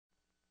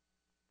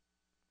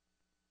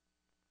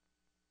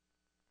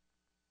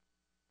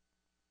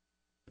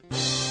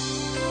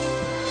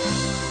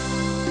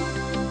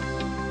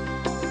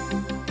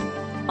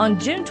On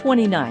June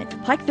 29th,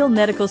 Pikeville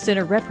Medical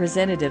Center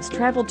representatives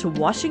traveled to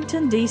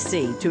Washington,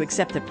 D.C. to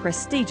accept the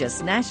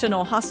prestigious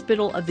National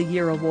Hospital of the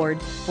Year award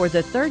for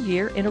the third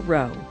year in a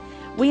row.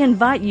 We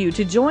invite you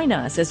to join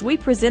us as we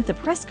present the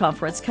press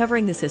conference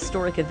covering this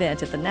historic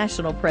event at the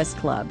National Press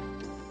Club.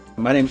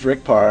 My name is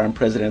Rick Parr. I'm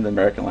president of the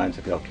American Alliance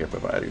of Healthcare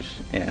Providers,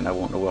 and I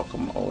want to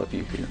welcome all of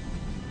you here.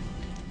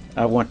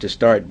 I want to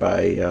start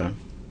by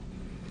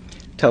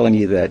telling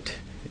you that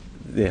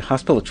the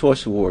Hospital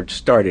Choice Award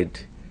started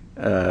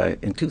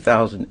in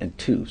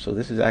 2002, so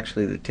this is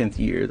actually the 10th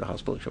year of the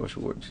Hospital Choice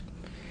Awards.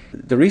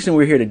 The reason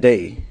we're here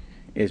today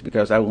is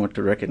because I want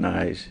to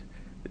recognize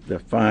the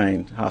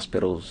fine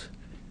hospitals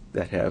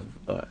that have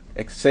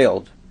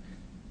excelled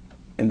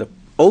in the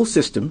old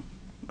system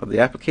of the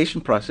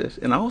application process,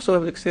 and also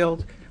have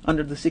excelled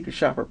under the Secret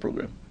Shopper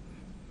program.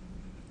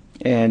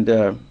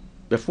 And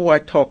before I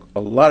talk a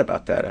lot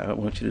about that, I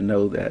want you to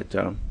know that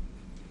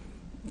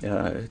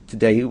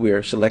today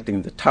we're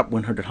selecting the top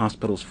 100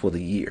 hospitals for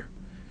the year.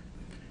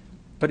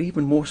 But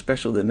even more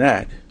special than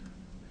that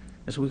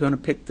is we're going to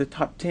pick the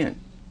top 10.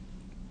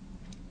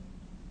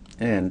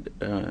 And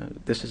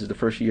this is the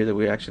first year that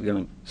we're actually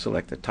going to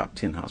select the top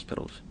 10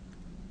 hospitals.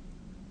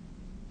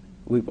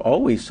 We've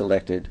always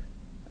selected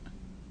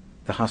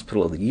the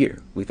hospital of the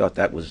year. We thought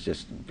that was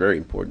just very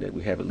important, that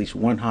we have at least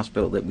one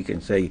hospital that we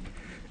can say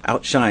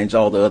outshines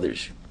all the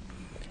others.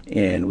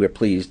 And we're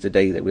pleased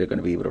today that we're going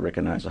to be able to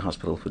recognize the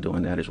hospital for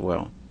doing that as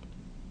well.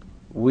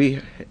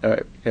 We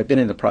have been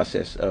in the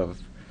process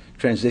of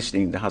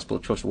transitioning the Hospital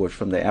Choice Awards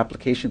from the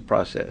application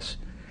process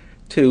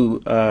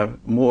to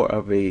more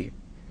of a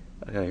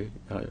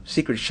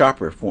Secret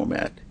Shopper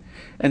format.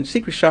 And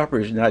Secret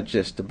Shopper is not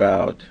just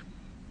about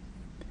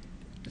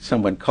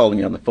someone calling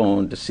you on the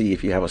phone to see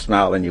if you have a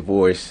smile in your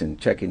voice and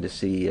checking to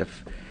see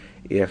if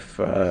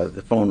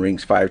the phone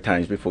rings 5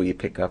 times before you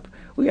pick up.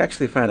 We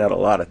actually find out a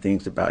lot of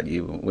things about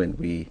you when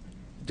we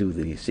do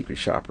the Secret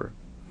Shopper.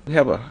 We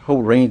have a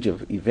whole range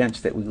of events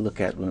that we look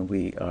at when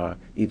we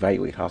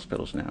evaluate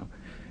hospitals now.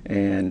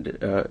 And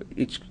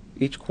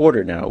each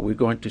quarter now, we're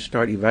going to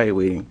start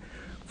evaluating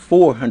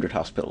 400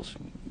 hospitals.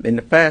 In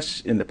the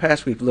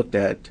past, we've looked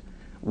at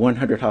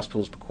 100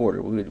 hospitals per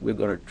quarter. We're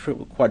going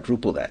to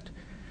quadruple that.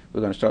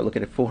 We're going to start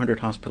looking at 400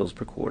 hospitals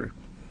per quarter.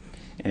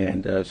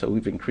 And so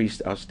we've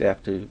increased our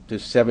staff to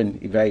 7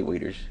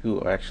 evaluators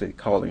who are actually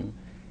calling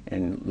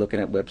and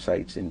looking at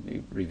websites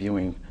and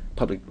reviewing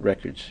public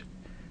records.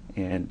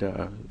 And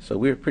so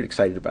we're pretty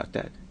excited about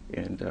that.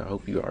 And I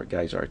hope you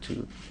guys are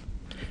too.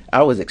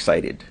 I was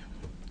excited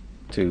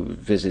to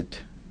visit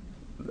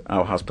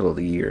our Hospital of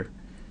the Year.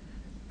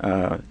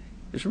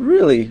 This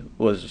really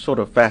was a sort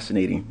of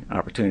fascinating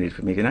opportunity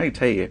for me. And I can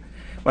tell you,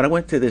 when I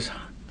went to this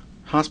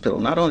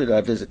hospital, not only did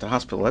I visit the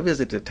hospital, I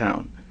visited the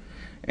town.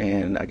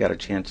 And I got a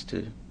chance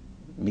to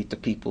meet the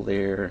people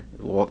there,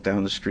 walk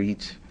down the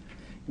streets,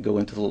 go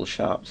into the little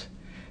shops.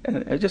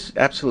 And I was just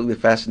absolutely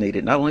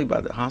fascinated, not only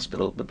by the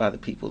hospital, but by the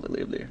people that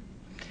live there.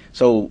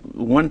 So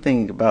one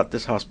thing about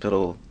this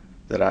hospital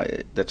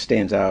that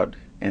stands out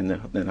in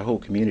the whole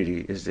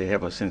community is they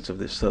have a sense of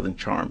this Southern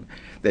charm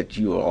that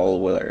you are all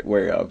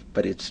aware of,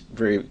 but it's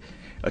very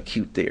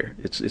acute there.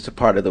 It's a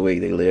part of the way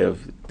they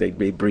live. They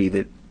breathe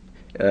it.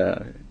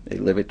 They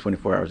live it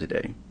 24 hours a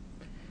day.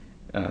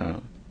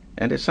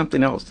 And there's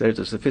something else. There's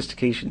a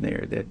sophistication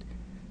there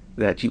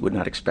that you would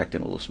not expect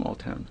in a little small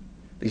town.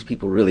 These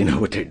people really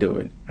know what they're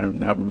doing.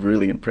 I'm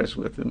really impressed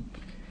with them.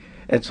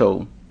 And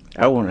so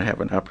I want to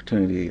have an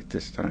opportunity at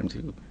this time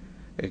to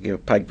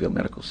give Pikeville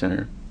Medical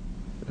Center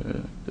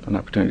an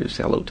opportunity to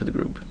say hello to the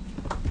group.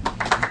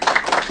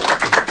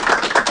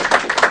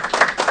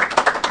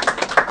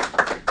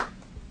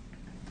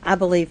 I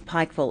believe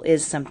Pikeville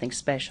is something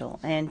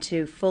special, and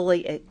to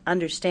fully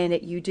understand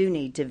it, you do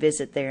need to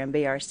visit there and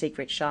be our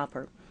secret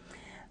shopper.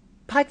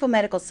 Pikeville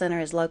Medical Center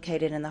is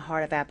located in the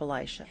heart of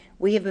Appalachia.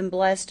 We have been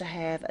blessed to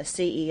have a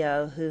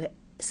CEO who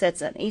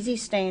sets an easy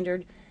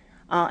standard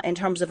in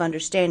terms of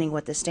understanding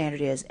what the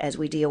standard is as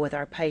we deal with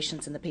our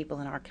patients and the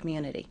people in our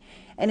community.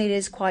 And it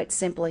is quite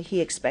simply,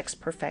 he expects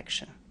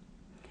perfection.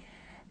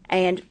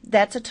 And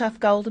that's a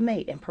tough goal to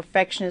meet, and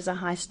perfection is a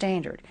high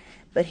standard.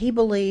 But he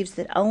believes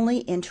that only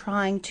in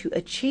trying to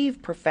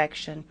achieve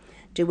perfection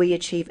do we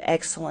achieve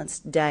excellence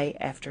day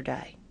after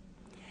day.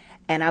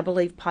 And I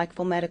believe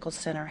Pikeville Medical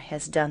Center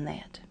has done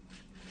that.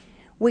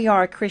 We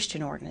are a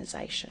Christian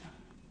organization,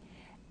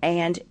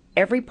 and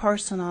every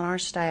person on our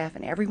staff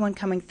and everyone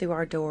coming through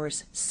our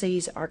doors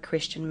sees our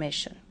Christian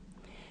mission.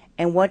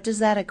 And what does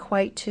that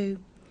equate to?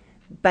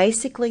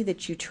 Basically,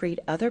 that you treat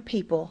other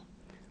people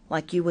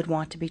like you would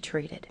want to be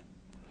treated.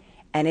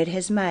 And it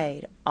has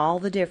made all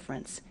the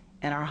difference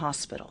in our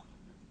hospital.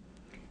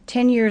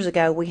 10 years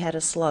ago, we had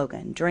a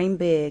slogan, dream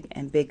big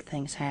and big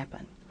things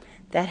happen.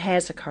 That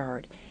has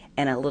occurred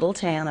in a little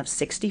town of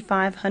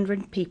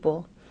 6,500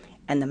 people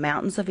in the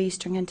mountains of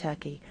eastern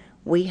Kentucky.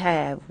 We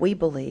have, we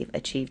believe,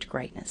 achieved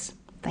greatness.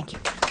 Thank you.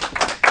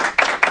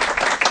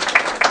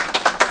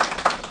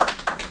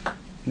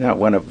 Now,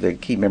 one of the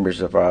key members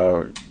of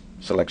our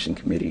selection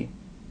committee,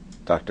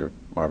 Dr.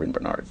 Marvin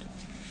Bernard.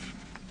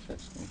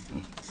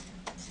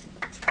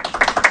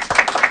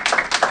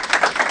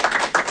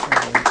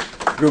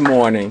 Good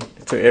morning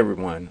to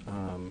everyone,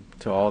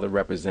 to all the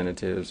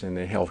representatives in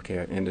the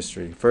healthcare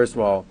industry. First of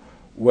all,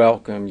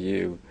 welcome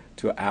you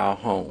to our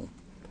home.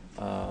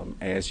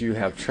 As you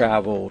have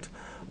traveled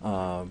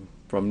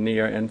from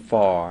near and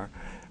far,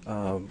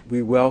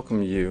 we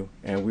welcome you,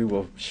 and we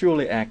will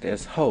surely act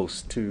as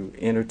hosts to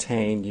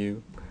entertain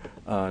you,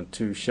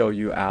 to show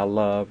you our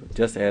love,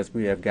 just as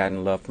we have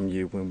gotten love from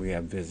you when we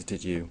have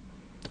visited you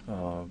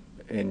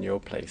in your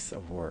place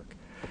of work.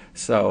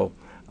 So,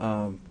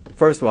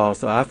 first of all,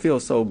 so I feel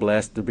so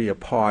blessed to be a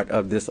part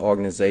of this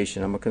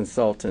organization. I'm a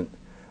consultant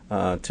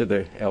to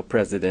the El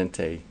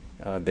Presidente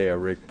there,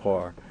 Rick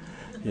Parr,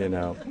 you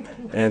know,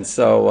 and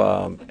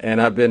so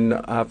and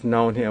I've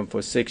known him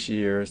for 6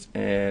 years,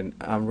 and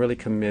I'm really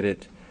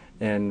committed,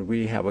 and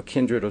we have a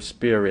kindred of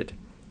spirit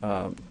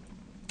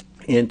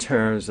in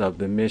terms of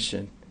the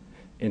mission,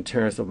 in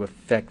terms of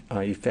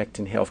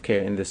effecting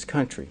healthcare in this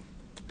country.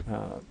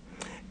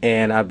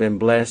 And I've been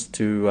blessed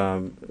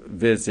to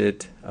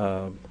visit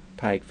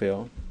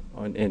Pikeville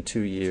in 2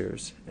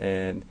 years,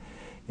 and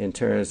in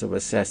terms of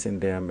assessing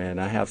them, and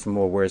I have some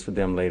more words for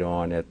them later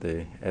on at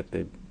the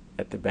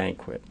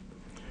banquet.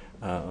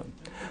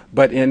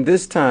 But in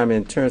this time,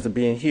 in terms of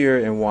being here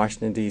in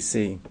Washington,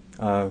 D.C.,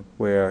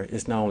 where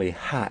it's not only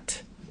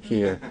hot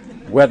here,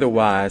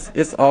 weather-wise,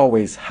 it's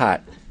always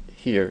hot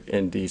here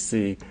in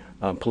D.C.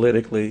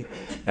 Politically,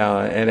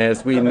 and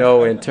as we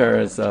know in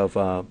terms of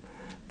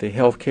the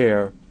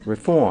healthcare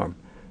reform,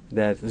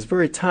 that it's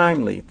very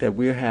timely that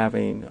we're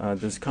having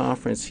this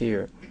conference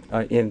here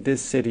in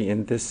this city,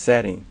 in this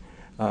setting,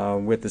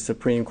 with the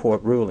Supreme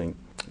Court ruling.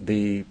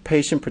 The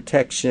Patient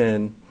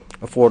Protection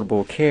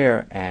Affordable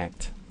Care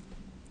Act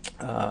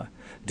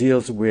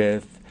deals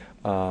with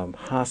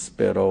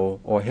hospital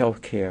or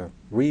healthcare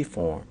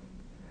reform,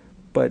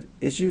 but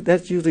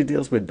that usually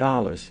deals with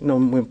dollars. You know,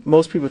 when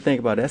most people think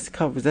about it,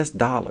 that's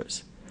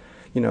dollars.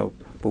 You know,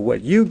 but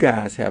what you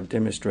guys have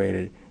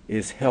demonstrated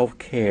is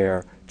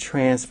healthcare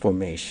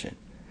transformation,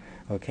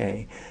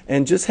 okay?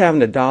 And just having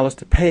the dollars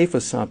to pay for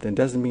something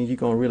doesn't mean you're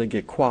going to really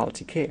get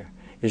quality care.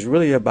 It's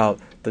really about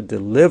the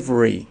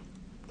delivery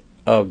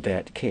of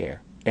that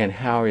care and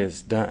how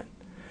it's done,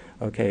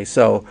 okay?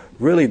 So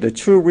really the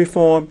true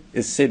reform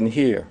is sitting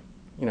here,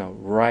 you know,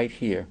 right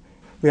here.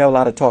 We have a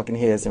lot of talking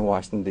heads in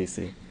Washington,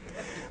 D.C.,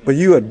 but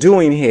you are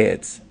doing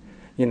heads,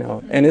 you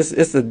know, and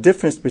it's the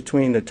difference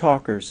between the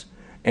talkers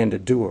and the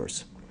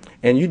doers,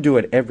 and you do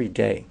it every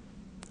day.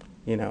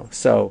 You know,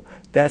 so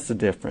that's the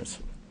difference.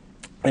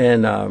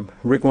 And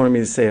Rick wanted me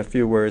to say a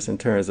few words in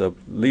terms of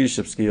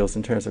leadership skills,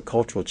 in terms of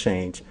cultural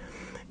change.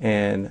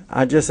 And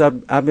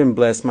I've been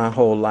blessed my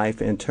whole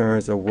life in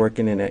terms of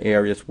working in the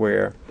areas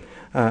where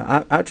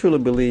I truly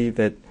believe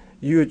that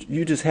you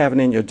just have it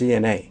in your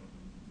DNA.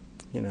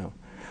 You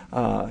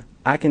know,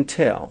 I can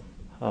tell.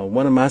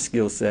 One of my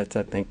skill sets,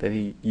 I think, that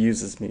he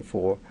uses me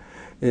for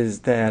is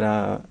that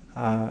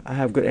I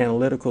have good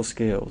analytical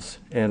skills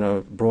and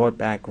a broad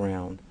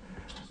background.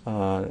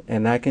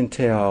 And I can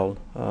tell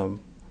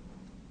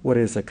what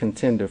is a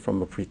contender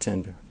from a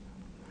pretender.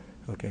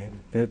 Okay,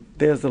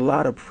 there's a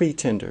lot of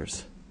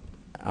pretenders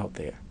out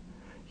there,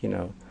 you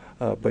know,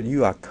 but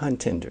you are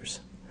contenders,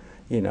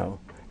 you know,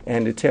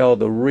 and to tell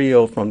the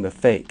real from the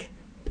fake,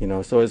 you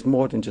know. So it's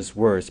more than just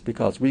words,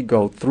 because we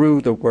go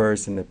through the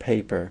words in the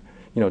paper,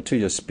 you know, to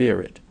your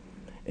spirit,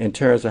 in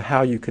terms of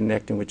how you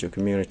connecting with your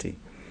community.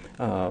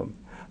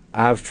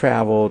 I've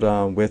traveled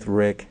with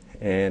Rick.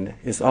 And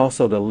it's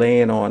also the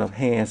laying on of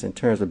hands in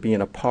terms of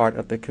being a part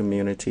of the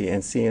community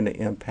and seeing the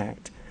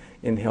impact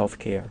in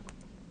healthcare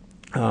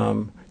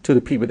to the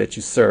people that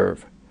you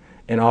serve,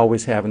 and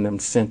always having them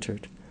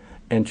centered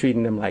and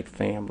treating them like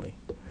family.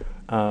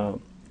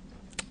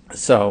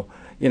 So,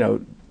 you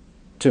know,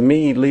 to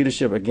me,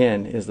 leadership,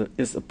 again, is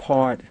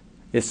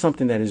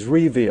something that is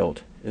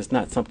revealed. It's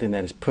not something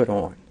that is put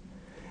on.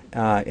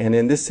 And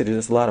in this city,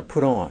 there's a lot of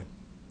put on.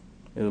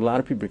 There's a lot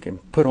of people who can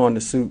put on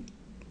the suit.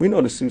 We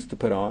know the suits to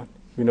put on.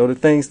 We know the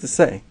things to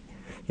say,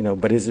 you know,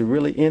 but is it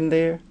really in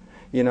there?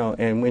 You know,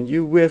 and when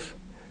you with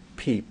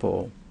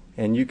people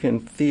and you can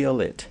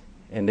feel it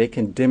and they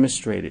can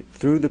demonstrate it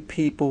through the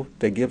people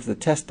that gives the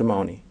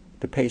testimony,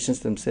 the patients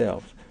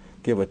themselves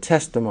give a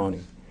testimony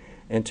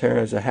in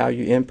terms of how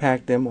you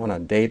impact them on a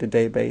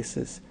day-to-day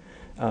basis,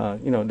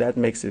 you know, that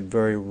makes it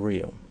very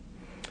real.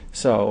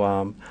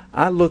 So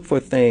I look for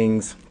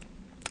things.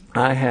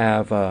 I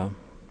have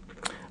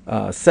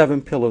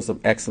 7 pillars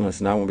of excellence,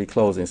 and I won't be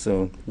closing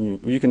soon.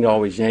 You can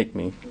always yank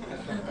me.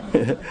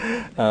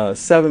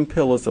 7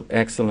 pillars of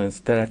excellence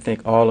that I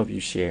think all of you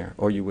share,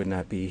 or you would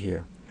not be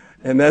here.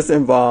 And that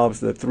involves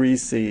the 3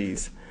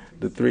 C's,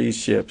 the 3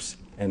 ships,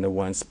 and the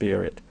 1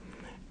 spirit.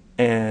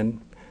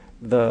 And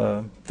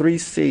the 3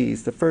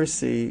 C's, the first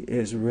C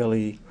is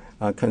really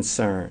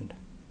concerned.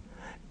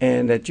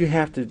 And that you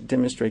have to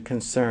demonstrate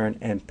concern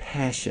and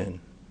passion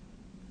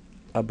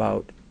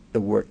about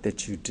the work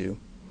that you do.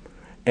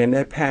 And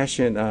that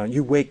passion,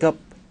 you wake up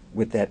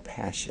with that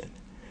passion,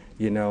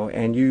 you know,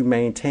 and you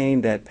maintain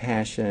that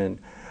passion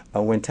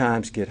when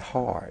times get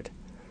hard.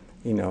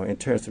 in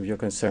terms of your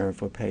concern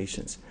for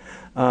patients.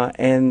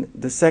 And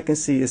the second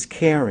C is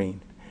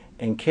caring.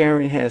 And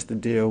caring has to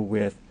deal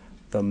with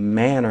the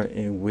manner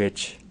in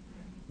which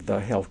the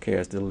healthcare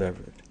is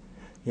delivered.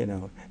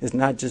 It's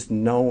not just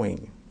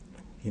knowing,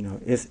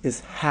 it's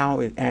how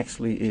it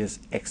actually is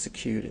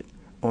executed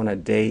on a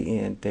day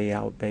in, day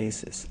out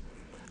basis.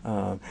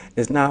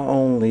 It's not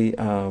only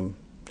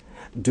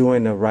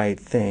doing the right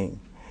thing,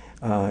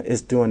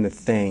 it's doing the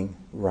thing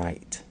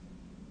right.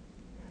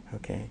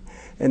 Okay?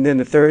 And then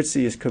the third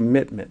C is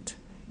commitment.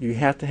 You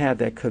have to have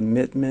that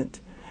commitment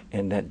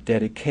and that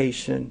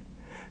dedication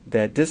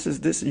that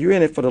you're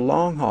in it for the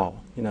long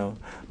haul.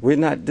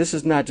 This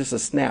is not just a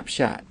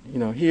snapshot.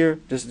 Here,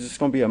 this is just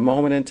going to be a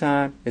moment in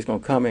time. It's going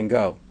to come and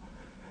go.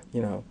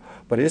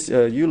 But it's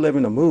you live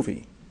in a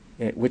movie,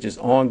 which is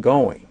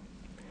ongoing.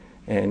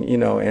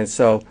 And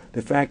so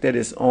the fact that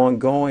it's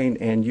ongoing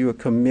and you are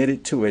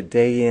committed to it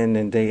day in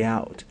and day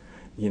out,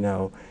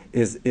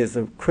 is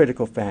a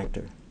critical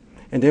factor.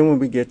 And then when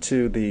we get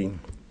to the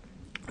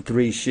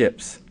 3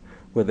 ships,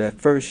 well,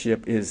 that first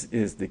ship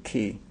is the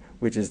key,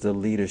 which is the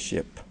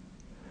leadership.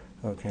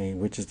 Okay,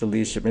 which is the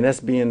leadership, and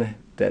that's being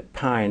that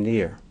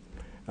pioneer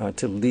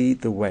to lead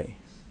the way.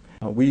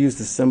 We use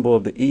the symbol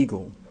of the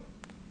eagle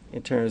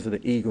in terms of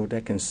the eagle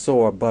that can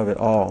soar above it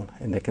all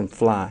and that can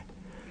fly.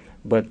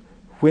 But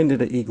when did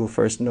the eagle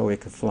first know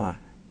it could fly?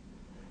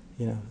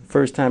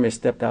 First time it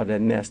stepped out of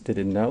that nest, did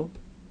it know?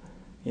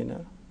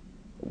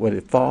 Would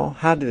it fall?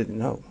 How did it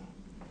know?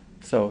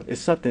 So it's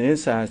something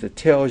inside that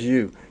tells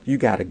you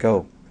got to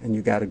go, and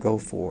you got to go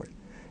for it.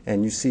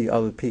 And you see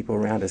other people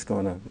around that's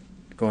going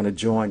to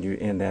join you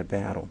in that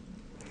battle.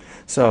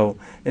 So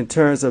in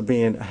terms of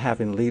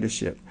having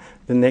leadership,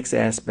 the next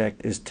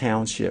aspect is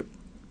township.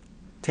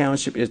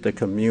 Township is the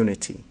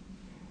community.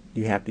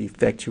 You have to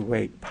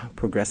effectuate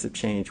progressive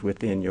change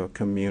within your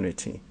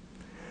community.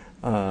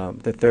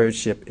 The third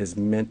ship is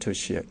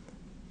mentorship.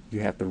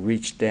 You have to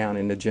reach down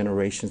in the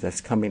generations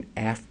that's coming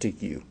after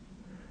you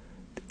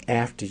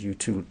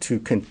to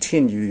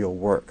continue your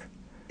work.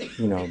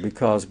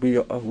 Because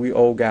we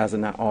old guys are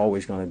not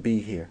always going to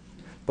be here.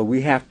 But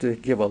we have to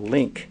give a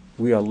link.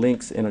 We are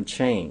links in a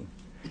chain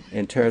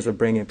in terms of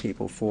bringing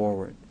people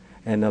forward.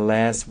 And the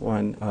last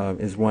one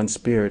is one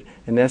spirit,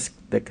 and that's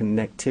the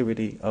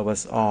connectivity of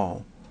us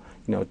all,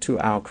 to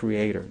our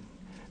Creator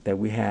that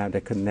we have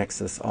that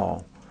connects us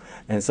all.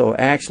 And so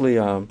actually,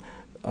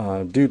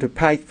 due to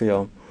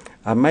Pikeville,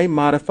 I may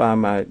modify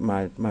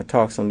my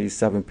talks on these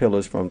 7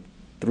 pillars from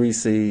 3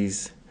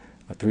 C's,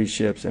 3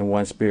 ships, and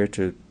 1 spirit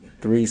to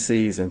 3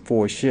 C's and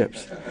 4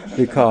 ships,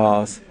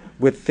 because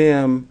with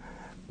them,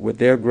 with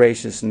their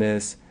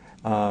graciousness,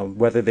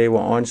 whether they were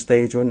on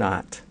stage or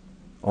not,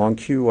 on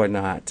cue or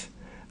not,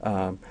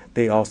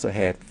 they also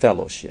had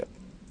fellowship.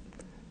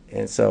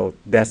 And so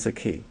that's the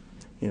key.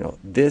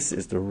 This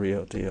is the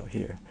real deal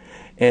here.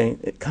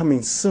 And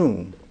coming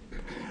soon,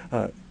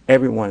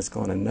 everyone's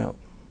going to know.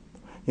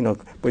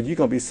 But you're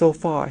going to be so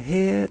far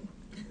ahead,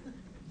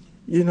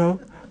 you're going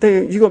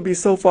to be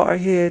so far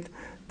ahead,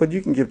 but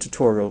you can give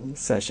tutorial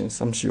sessions,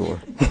 I'm sure.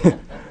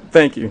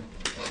 Thank you.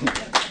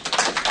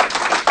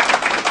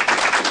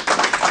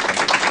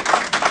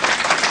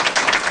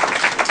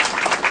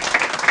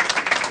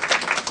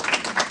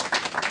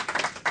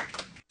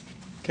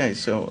 Okay,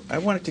 so I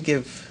wanted to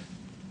give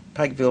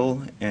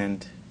Pikeville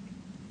and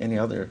any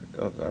other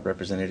of our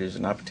representatives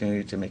an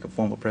opportunity to make a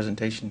formal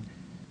presentation.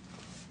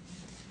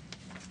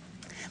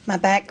 My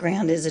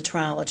background is a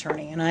trial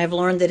attorney, and I have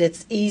learned that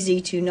it's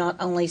easy to not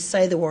only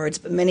say the words,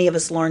 but many of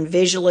us learn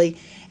visually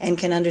and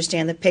can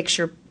understand the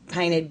picture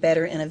painted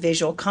better in a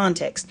visual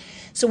context.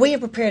 So we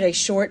have prepared a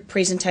short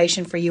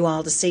presentation for you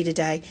all to see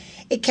today.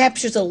 It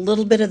captures a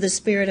little bit of the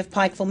spirit of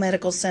Pikeville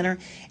Medical Center,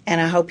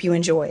 and I hope you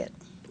enjoy it.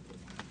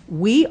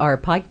 We are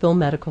Pikeville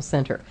Medical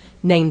Center,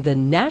 named the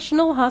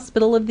National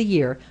Hospital of the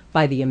Year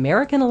by the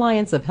American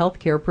Alliance of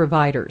Healthcare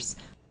Providers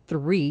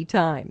 3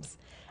 times.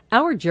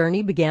 Our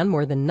journey began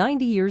more than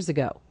 90 years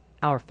ago.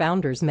 Our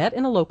founders met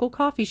in a local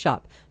coffee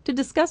shop to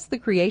discuss the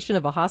creation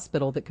of a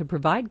hospital that could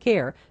provide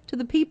care to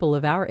the people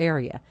of our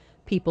area,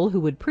 people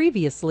who would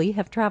previously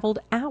have traveled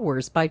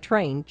hours by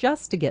train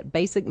just to get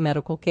basic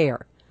medical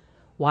care.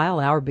 While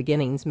our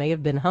beginnings may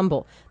have been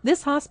humble,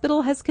 this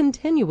hospital has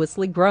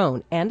continuously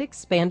grown and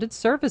expanded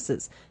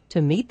services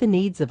to meet the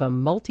needs of a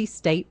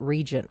multi-state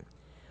region.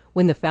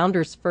 When the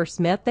founders first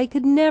met, they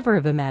could never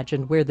have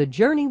imagined where the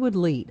journey would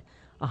lead.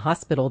 A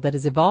hospital that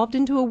has evolved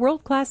into a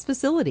world-class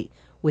facility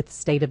with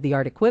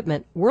state-of-the-art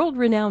equipment,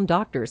 world-renowned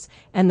doctors,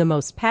 and the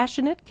most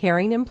passionate,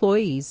 caring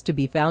employees to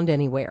be found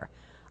anywhere.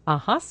 A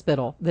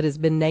hospital that has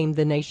been named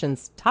the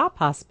nation's top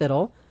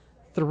hospital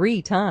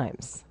 3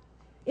 times.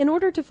 In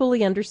order to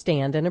fully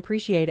understand and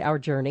appreciate our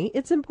journey,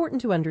 it's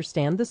important to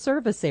understand the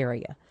service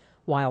area.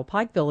 While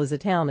Pikeville is a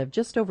town of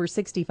just over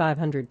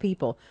 6,500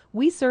 people,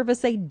 we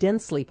service a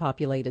densely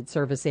populated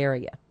service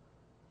area.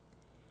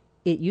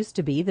 It used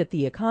to be that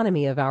the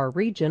economy of our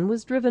region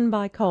was driven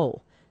by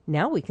coal.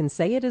 Now we can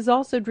say it is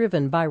also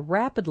driven by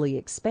rapidly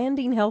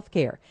expanding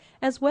healthcare,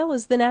 as well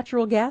as the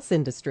natural gas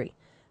industry.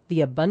 The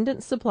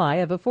abundant supply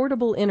of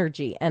affordable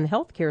energy and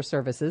healthcare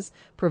services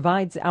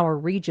provides our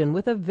region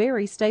with a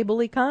very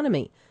stable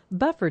economy,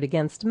 buffered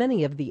against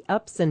many of the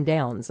ups and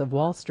downs of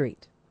Wall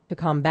Street. To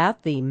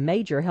combat the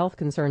major health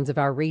concerns of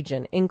our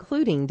region,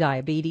 including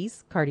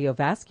diabetes,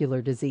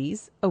 cardiovascular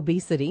disease,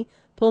 obesity,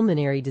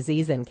 pulmonary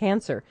disease, and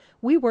cancer,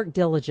 we work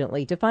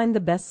diligently to find the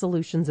best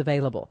solutions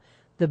available,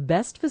 the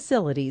best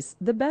facilities,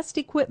 the best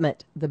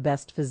equipment, the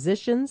best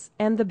physicians,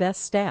 and the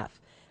best staff.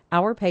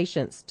 Our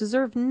patients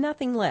deserve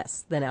nothing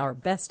less than our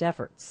best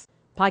efforts.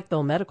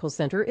 Pikeville Medical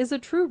Center is a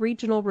true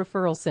regional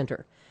referral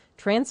center.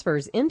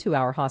 Transfers into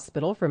our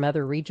hospital from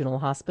other regional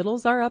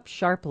hospitals are up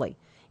sharply.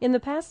 In the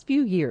past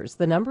few years,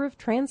 the number of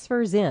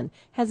transfers in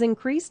has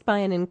increased by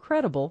an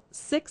incredible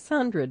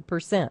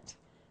 600%.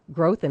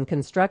 Growth and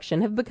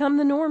construction have become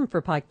the norm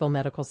for Pikeville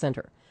Medical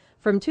Center.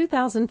 From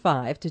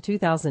 2005 to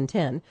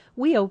 2010,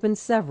 we opened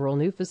several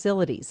new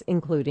facilities,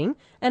 including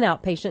an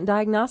outpatient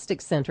diagnostic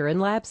center and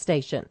lab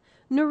station,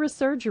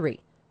 neurosurgery,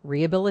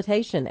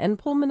 rehabilitation, and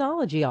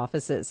pulmonology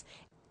offices.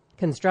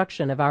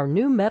 Construction of our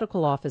new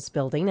medical office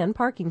building and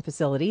parking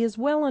facility is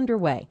well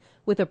underway,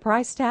 with a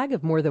price tag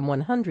of more than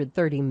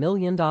 $130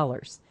 million.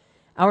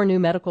 Our new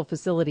medical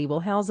facility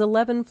will house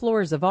 11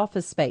 floors of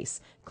office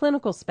space,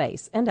 clinical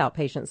space, and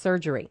outpatient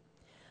surgery.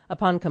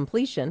 Upon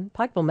completion,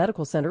 Pikeville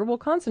Medical Center will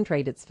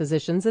concentrate its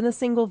physicians in a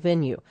single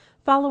venue,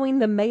 following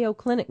the Mayo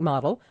Clinic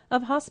model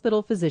of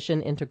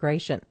hospital-physician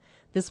integration.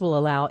 This will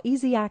allow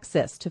easy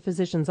access to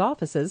physicians'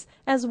 offices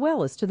as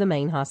well as to the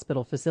main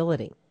hospital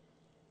facility.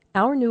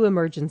 Our new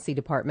emergency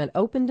department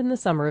opened in the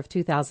summer of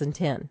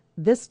 2010.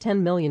 This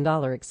 $10 million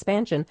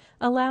expansion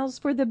allows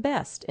for the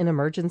best in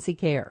emergency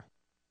care.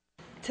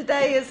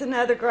 Today is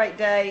another great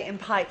day in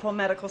Pikeville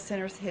Medical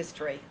Center's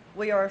history.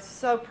 We are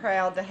so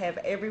proud to have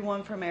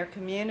everyone from our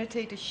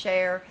community to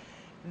share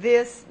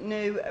this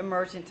new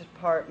emergency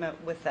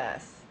department with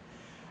us.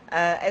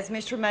 As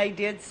Mr. May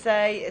did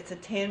say, it's a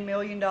 $10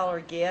 million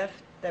gift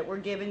that we're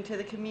giving to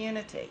the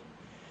community.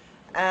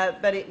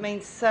 But it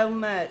means so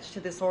much to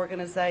this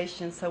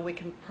organization so we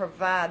can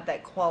provide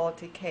that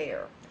quality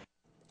care.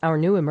 Our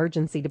new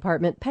emergency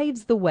department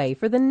paves the way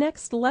for the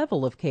next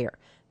level of care.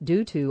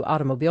 Due to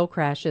automobile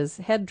crashes,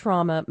 head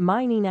trauma,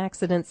 mining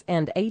accidents,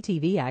 and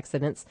ATV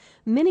accidents,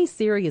 many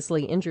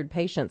seriously injured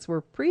patients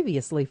were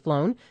previously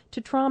flown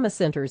to trauma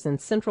centers in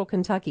central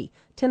Kentucky,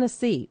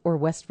 Tennessee, or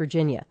West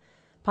Virginia.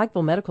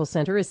 Pikeville Medical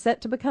Center is set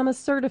to become a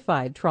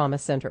certified trauma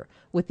center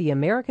with the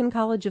American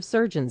College of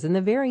Surgeons in the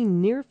very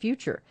near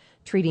future,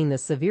 treating the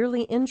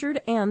severely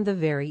injured and the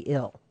very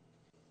ill.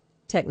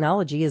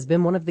 Technology has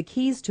been one of the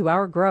keys to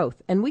our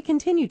growth, and we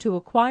continue to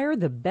acquire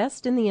the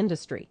best in the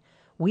industry.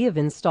 We have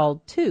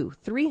installed two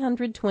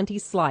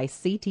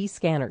 320-slice CT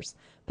scanners,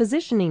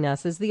 positioning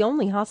us as the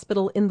only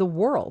hospital in the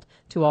world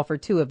to offer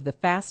two of the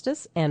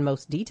fastest and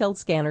most detailed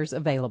scanners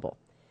available.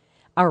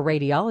 Our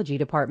radiology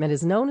department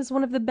is known as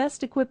one of the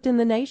best equipped in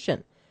the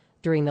nation.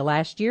 During the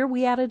last year,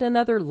 we added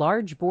another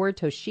large-bore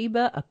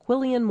Toshiba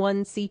Aquilion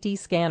 1 CT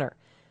scanner.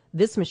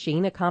 This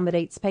machine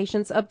accommodates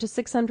patients up to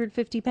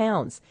 650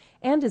 pounds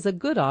and is a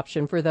good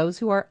option for those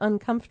who are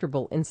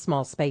uncomfortable in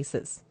small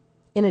spaces.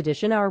 In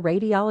addition, our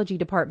radiology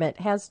department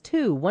has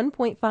two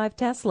 1.5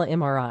 Tesla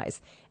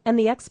MRIs and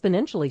the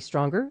exponentially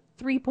stronger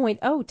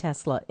 3.0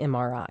 Tesla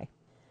MRI.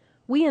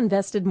 We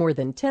invested more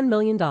than $10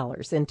 million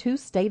in two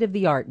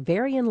state-of-the-art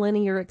varian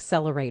linear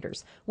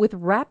accelerators with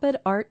rapid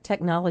art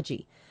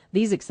technology.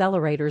 These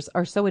accelerators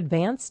are so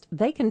advanced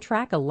they can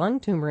track a lung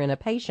tumor in a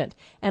patient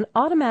and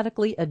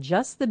automatically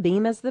adjust the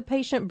beam as the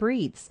patient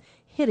breathes,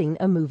 hitting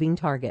a moving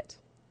target.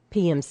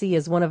 PMC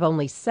is one of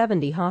only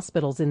 70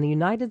 hospitals in the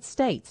United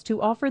States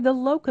to offer the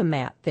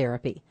Locomat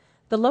therapy.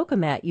 The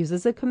Locomat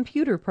uses a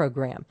computer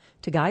program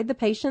to guide the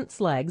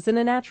patient's legs in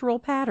a natural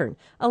pattern,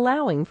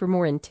 allowing for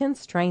more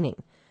intense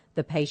training.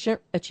 The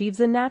patient achieves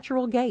a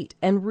natural gait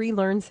and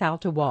relearns how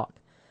to walk.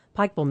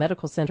 Pikeville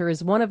Medical Center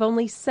is one of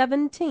only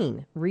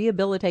 17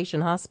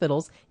 rehabilitation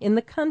hospitals in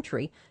the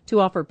country to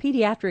offer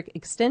pediatric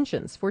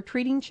extensions for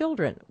treating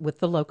children with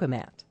the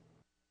Locomat.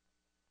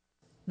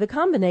 The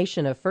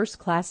combination of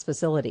first-class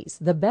facilities,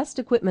 the best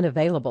equipment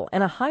available,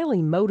 and a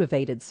highly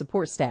motivated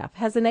support staff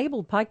has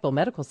enabled Pikeville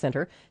Medical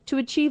Center to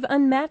achieve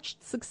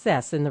unmatched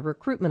success in the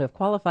recruitment of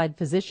qualified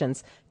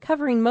physicians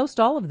covering most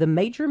all of the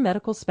major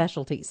medical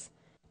specialties.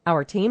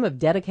 Our team of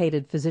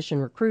dedicated physician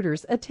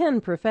recruiters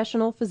attend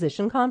professional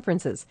physician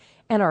conferences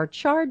and are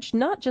charged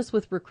not just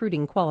with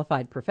recruiting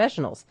qualified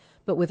professionals,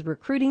 but with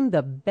recruiting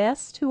the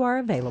best who are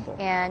available.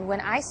 And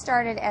when I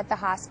started at the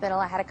hospital,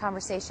 I had a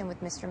conversation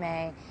with Mr.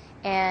 May,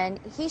 and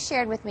he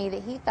shared with me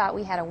that he thought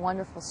we had a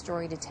wonderful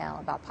story to tell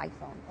about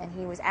Pikeville, and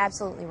he was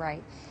absolutely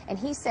right. And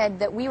he said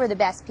that we were the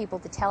best people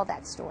to tell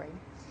that story.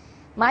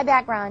 My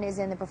background is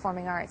in the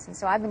performing arts, and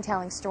so I've been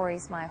telling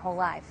stories my whole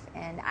life,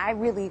 and I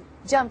really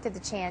jumped at the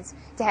chance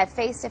to have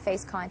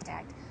face-to-face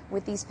contact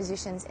with these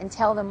physicians and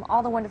tell them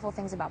all the wonderful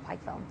things about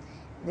Pikeville,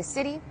 the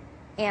city,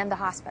 and the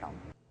hospital.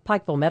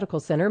 Pikeville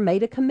Medical Center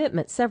made a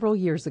commitment several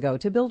years ago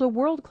to build a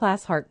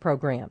world-class heart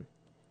program.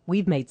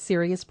 We've made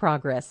serious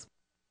progress.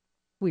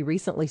 We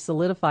recently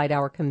solidified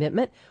our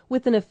commitment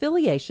with an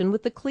affiliation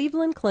with the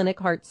Cleveland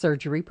Clinic Heart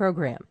Surgery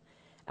Program.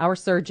 Our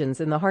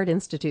surgeons in the Heart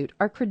Institute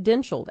are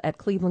credentialed at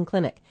Cleveland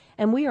Clinic,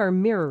 and we are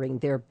mirroring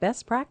their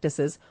best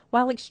practices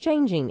while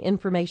exchanging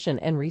information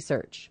and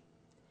research.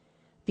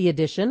 The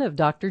addition of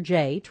Dr.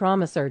 J,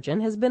 trauma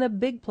surgeon, has been a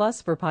big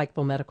plus for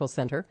Pikeville Medical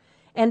Center,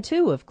 and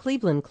two of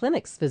Cleveland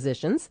Clinic's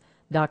physicians,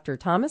 Dr.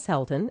 Thomas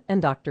Helton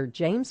and Dr.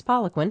 James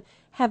Poliquin,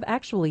 have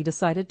actually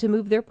decided to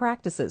move their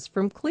practices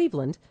from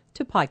Cleveland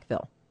to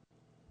Pikeville.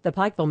 The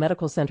Pikeville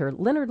Medical Center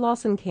Leonard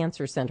Lawson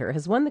Cancer Center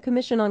has won the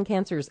Commission on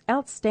Cancer's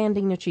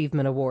Outstanding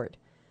Achievement Award.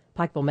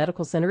 Pikeville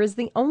Medical Center is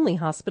the only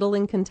hospital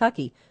in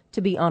Kentucky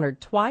to be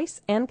honored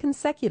twice and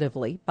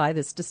consecutively by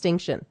this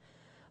distinction.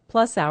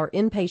 Plus, our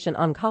inpatient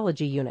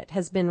oncology unit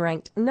has been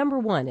ranked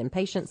 #1 in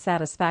patient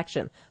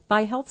satisfaction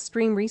by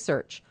HealthStream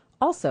Research,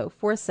 also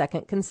for a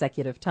second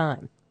consecutive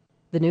time.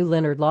 The new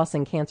Leonard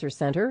Lawson Cancer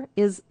Center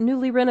is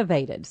newly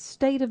renovated,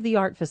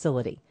 state-of-the-art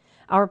facility.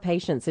 Our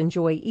patients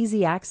enjoy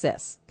easy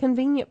access,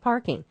 convenient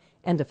parking,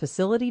 and a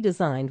facility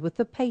designed with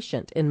the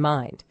patient in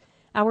mind.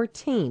 Our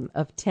team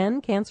of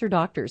 10 cancer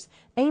doctors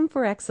aim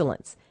for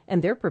excellence,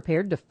 and they're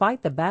prepared to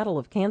fight the battle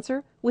of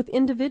cancer with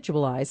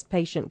individualized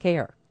patient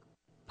care.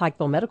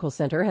 Pikeville Medical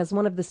Center has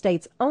one of the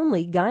state's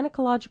only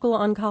gynecological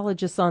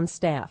oncologists on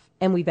staff,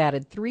 and we've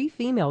added 3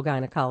 female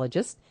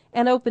gynecologists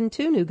and opened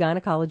 2 new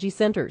gynecology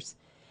centers.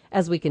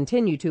 As we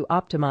continue to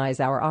optimize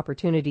our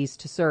opportunities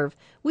to serve,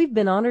 we've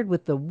been honored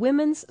with the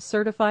Women's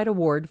Certified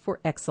Award for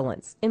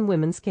Excellence in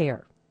Women's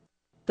Care.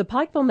 The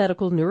Pikeville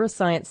Medical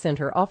Neuroscience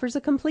Center offers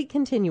a complete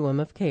continuum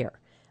of care.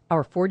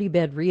 Our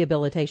 40-bed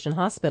rehabilitation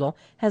hospital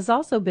has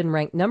also been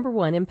ranked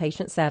 #1 in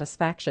patient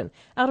satisfaction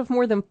out of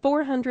more than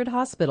 400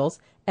 hospitals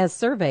as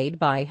surveyed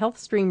by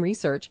HealthStream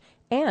Research,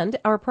 and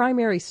our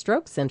primary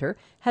stroke center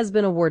has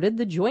been awarded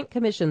the Joint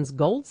Commission's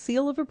Gold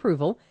Seal of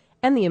Approval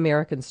and the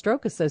American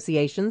Stroke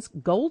Association's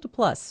Gold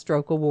Plus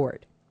Stroke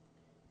Award.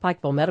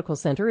 Pikeville Medical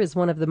Center is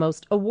one of the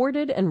most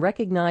awarded and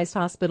recognized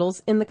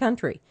hospitals in the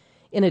country.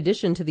 In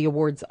addition to the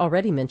awards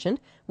already mentioned,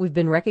 we've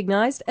been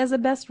recognized as a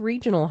Best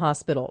Regional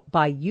Hospital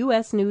by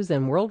U.S. News &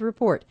 World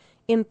Report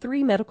in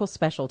 3 medical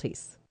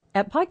specialties.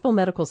 At Pikeville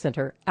Medical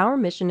Center, our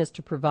mission is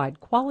to provide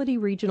quality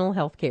regional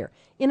health care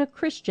in a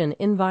Christian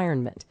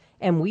environment,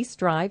 and we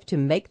strive to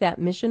make that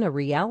mission a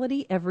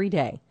reality every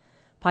day.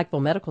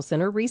 Pikeville Medical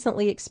Center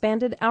recently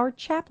expanded our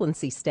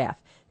chaplaincy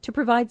staff to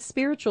provide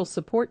spiritual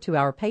support to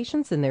our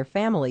patients and their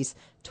families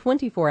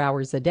 24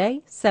 hours a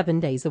day, 7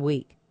 days a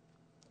week.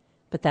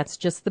 But that's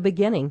just the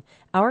beginning.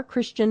 Our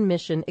Christian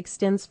mission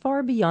extends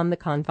far beyond the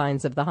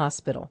confines of the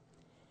hospital.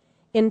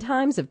 In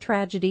times of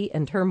tragedy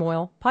and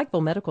turmoil,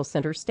 Pikeville Medical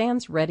Center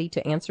stands ready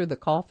to answer the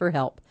call for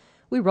help.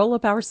 We roll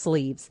up our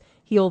sleeves,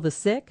 heal the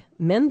sick,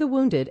 mend the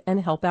wounded, and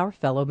help our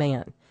fellow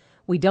man.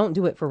 We don't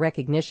do it for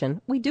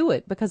recognition. We do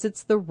it because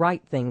it's the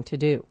right thing to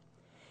do.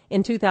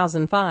 In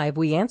 2005,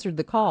 we answered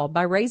the call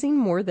by raising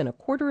more than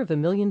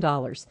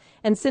 $250,000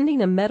 and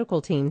sending a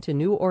medical team to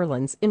New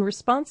Orleans in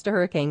response to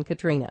Hurricane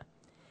Katrina.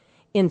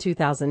 In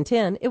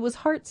 2010, it was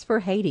Hearts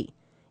for Haiti.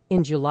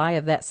 In July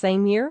of that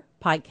same year,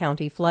 Pike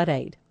County Flood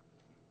Aid.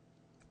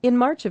 In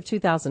March of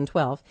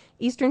 2012,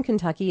 Eastern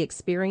Kentucky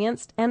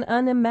experienced an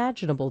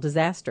unimaginable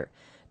disaster.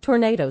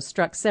 Tornadoes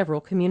struck several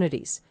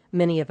communities.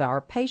 Many of our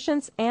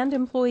patients and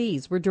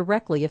employees were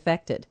directly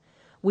affected.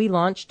 We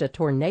launched a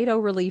tornado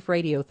relief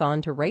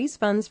radiothon to raise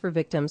funds for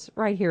victims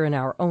right here in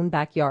our own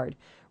backyard,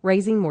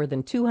 raising more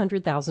than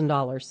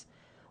 $200,000.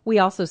 We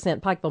also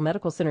sent Pikeville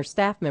Medical Center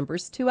staff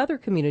members to other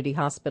community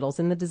hospitals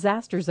in the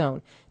disaster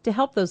zone to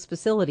help those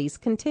facilities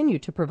continue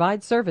to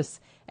provide service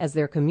as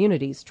their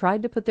communities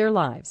tried to put their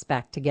lives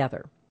back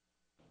together.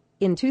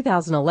 In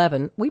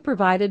 2011, we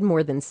provided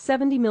more than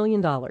 $70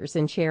 million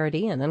in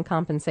charity and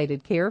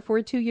uncompensated care for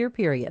a 2-year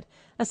period,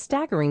 a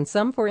staggering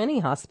sum for any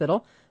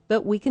hospital,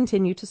 but we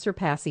continue to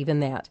surpass even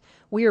that.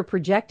 We are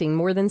projecting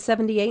more than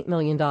 $78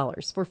 million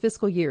for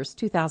fiscal years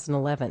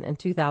 2011 and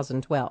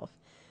 2012.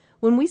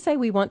 When we say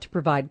we want to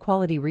provide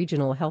quality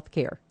regional health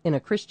care in a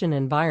Christian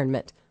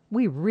environment,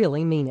 we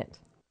really mean it.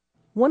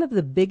 One of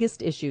the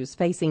biggest issues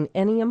facing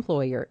any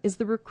employer is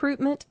the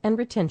recruitment and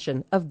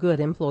retention of good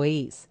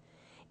employees.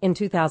 In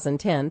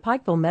 2010,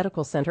 Pikeville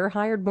Medical Center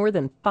hired more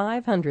than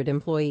 500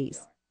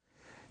 employees.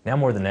 Now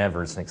more than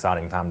ever, it's an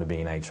exciting time to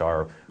be in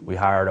HR. We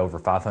hired over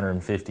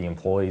 550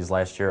 employees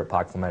last year at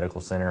Pikeville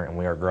Medical Center, and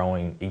we are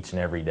growing each and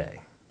every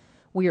day.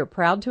 We are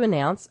proud to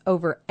announce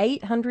over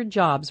 800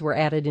 jobs were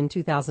added in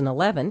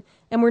 2011,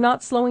 and we're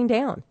not slowing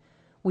down.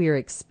 We are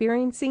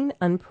experiencing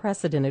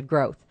unprecedented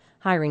growth,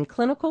 hiring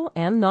clinical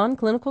and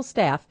non-clinical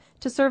staff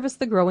to service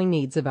the growing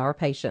needs of our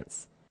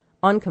patients.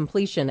 On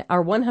completion,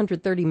 our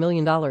 $130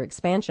 million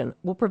expansion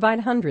will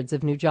provide hundreds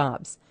of new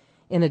jobs.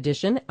 In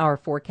addition, our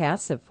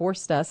forecasts have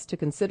forced us to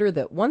consider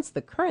that once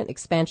the current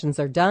expansions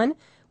are done,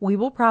 we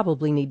will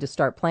probably need to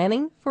start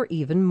planning for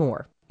even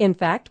more. In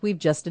fact, we've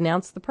just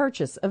announced the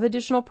purchase of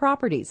additional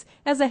properties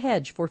as a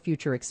hedge for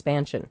future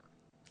expansion.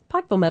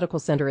 Pikeville Medical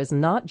Center is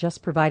not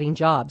just providing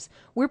jobs.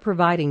 We're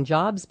providing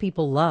jobs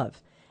people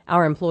love.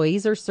 Our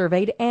employees are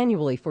surveyed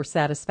annually for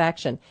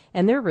satisfaction,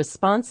 and their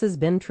response has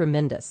been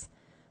tremendous.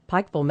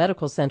 Pikeville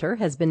Medical Center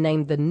has been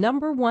named the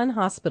 #1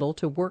 hospital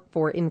to work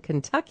for in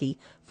Kentucky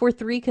for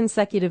 3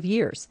 consecutive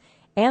years,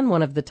 and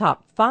one of the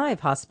top 5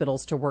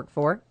 hospitals to work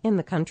for in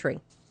the country.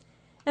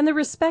 And the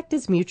respect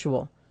is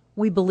mutual.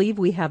 We believe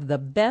we have the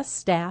best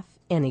staff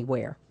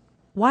anywhere.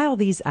 While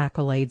these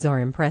accolades are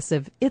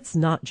impressive, it's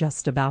not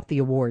just about the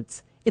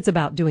awards. It's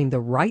about doing the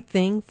right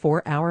thing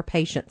for our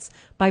patients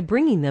by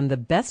bringing them the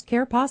best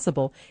care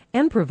possible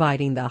and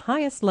providing the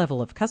highest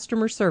level of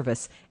customer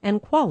service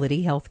and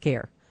quality health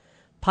care.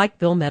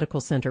 Pikeville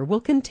Medical Center will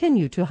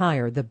continue to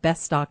hire the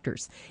best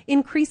doctors,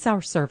 increase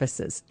our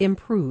services,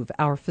 improve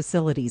our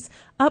facilities,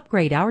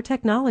 upgrade our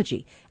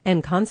technology,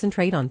 and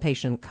concentrate on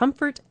patient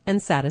comfort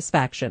and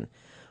satisfaction.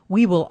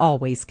 We will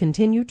always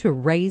continue to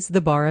raise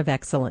the bar of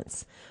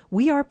excellence.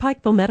 We are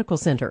Pikeville Medical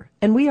Center,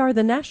 and we are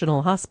the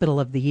National Hospital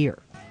of the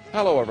Year.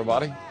 Hello,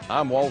 everybody.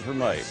 I'm Walter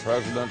May,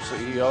 President and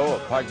CEO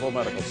of Pikeville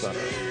Medical Center,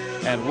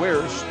 and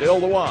we're still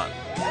the one.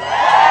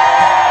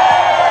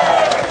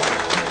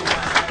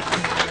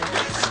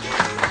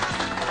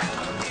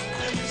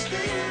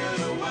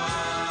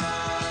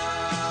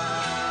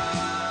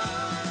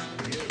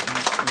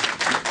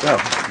 Well,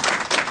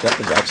 that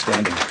was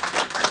outstanding.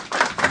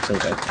 And so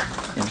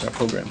that ends our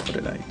program for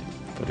today.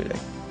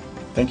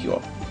 Thank you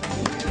all.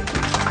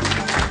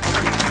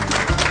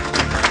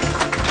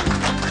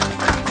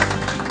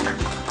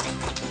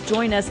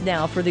 Join us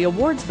now for the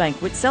awards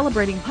banquet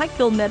celebrating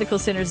Pikeville Medical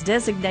Center's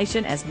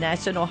designation as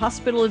National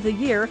Hospital of the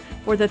Year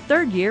for the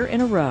 3rd year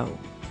in a row.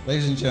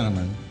 Ladies and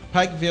gentlemen,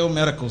 Pikeville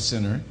Medical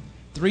Center,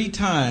 3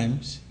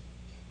 times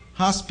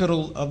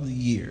Hospital of the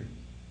Year.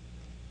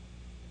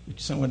 Would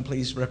someone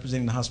please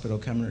representing the hospital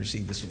come and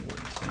receive this award?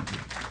 Thank you.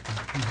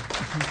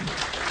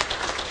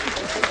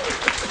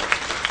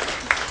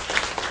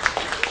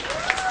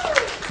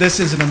 This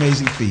is an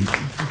amazing feat.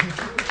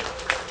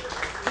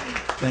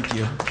 Thank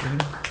you.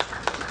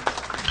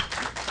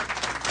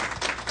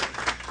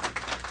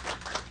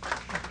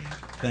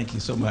 Thank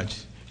you so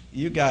much.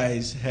 You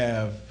guys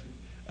have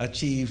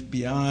achieved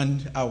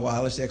beyond our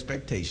wildest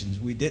expectations.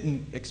 We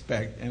didn't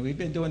expect, and we've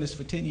been doing this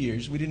for 10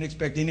 years, we didn't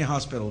expect any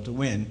hospital to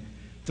win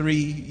 3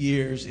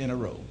 years in a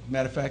row.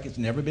 Matter of fact, it's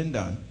never been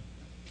done,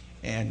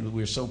 and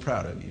we're so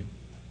proud of you.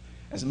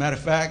 As a matter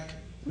of fact,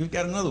 we've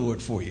got another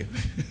award for you.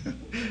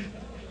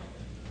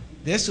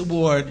 This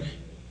award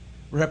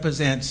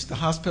represents the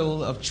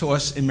Hospital of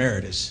Choice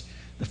Emeritus.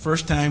 The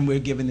first time we're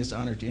giving this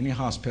honor to any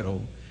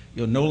hospital,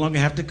 you'll no longer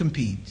have to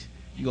compete.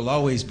 You'll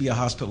always be a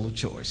hospital of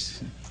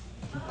choice.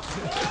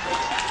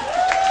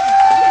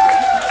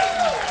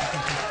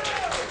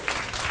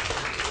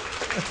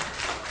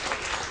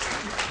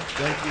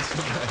 Thank you so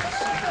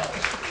much.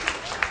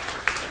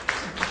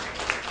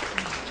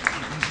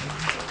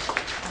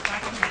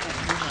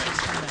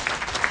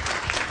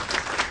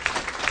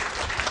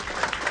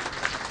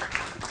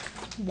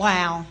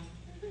 Wow.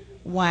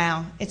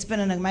 Wow. It's been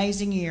an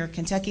amazing year.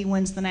 Kentucky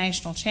wins the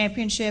national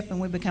championship and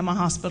we become a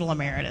hospital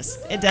emeritus.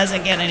 It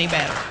doesn't get any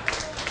better.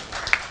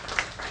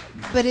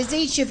 But as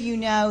each of you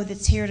know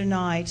that's here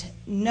tonight,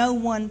 no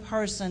one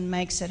person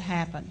makes it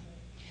happen.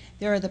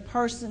 There are the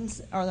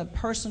persons or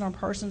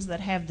persons that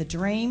have the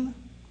dream,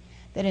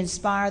 that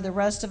inspire the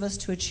rest of us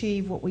to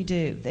achieve what we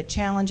do, that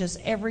challenge us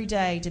every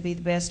day to be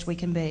the best we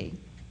can be.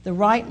 The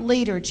right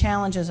leader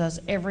challenges us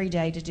every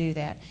day to do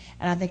that.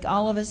 And I think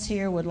all of us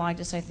here would like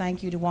to say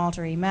thank you to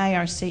Walter E. May,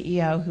 our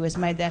CEO, who has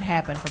made that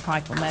happen for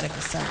Pikeville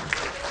Medical Center.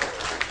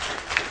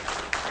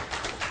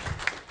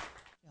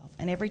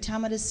 And every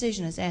time a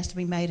decision is asked to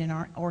be made in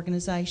our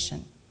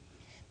organization,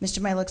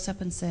 Mr. May looks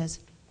up and says,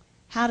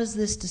 how does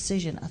this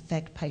decision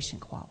affect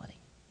patient quality?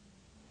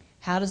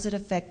 How does it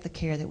affect the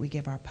care that we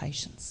give our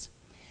patients?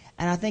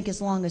 And I think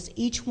as long as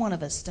each one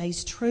of us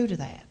stays true to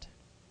that,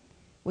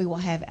 we will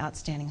have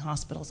outstanding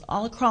hospitals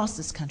all across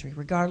this country,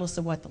 regardless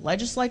of what the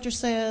legislature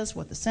says,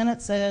 what the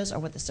Senate says, or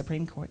what the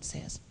Supreme Court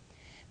says.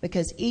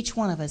 Because each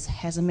one of us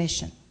has a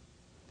mission.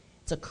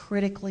 It's a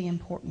critically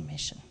important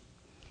mission.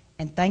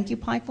 And thank you,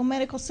 Pikeville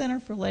Medical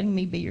Center, for letting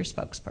me be your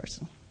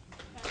spokesperson.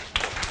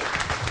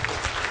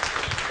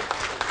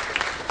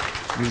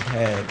 We've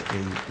had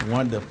a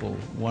wonderful,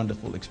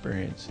 wonderful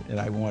experience, and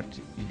I want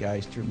you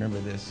guys to remember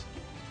this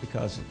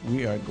because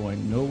we are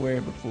going nowhere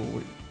but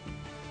forward.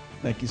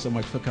 Thank you so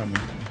much for coming.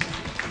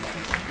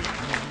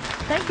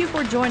 Thank you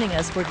for joining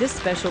us for this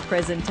special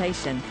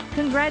presentation.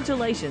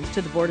 Congratulations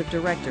to the Board of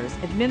Directors,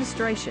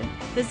 Administration,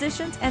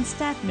 physicians, and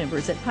staff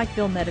members at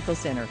Pikeville Medical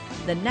Center,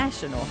 the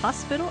National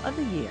Hospital of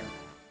the Year.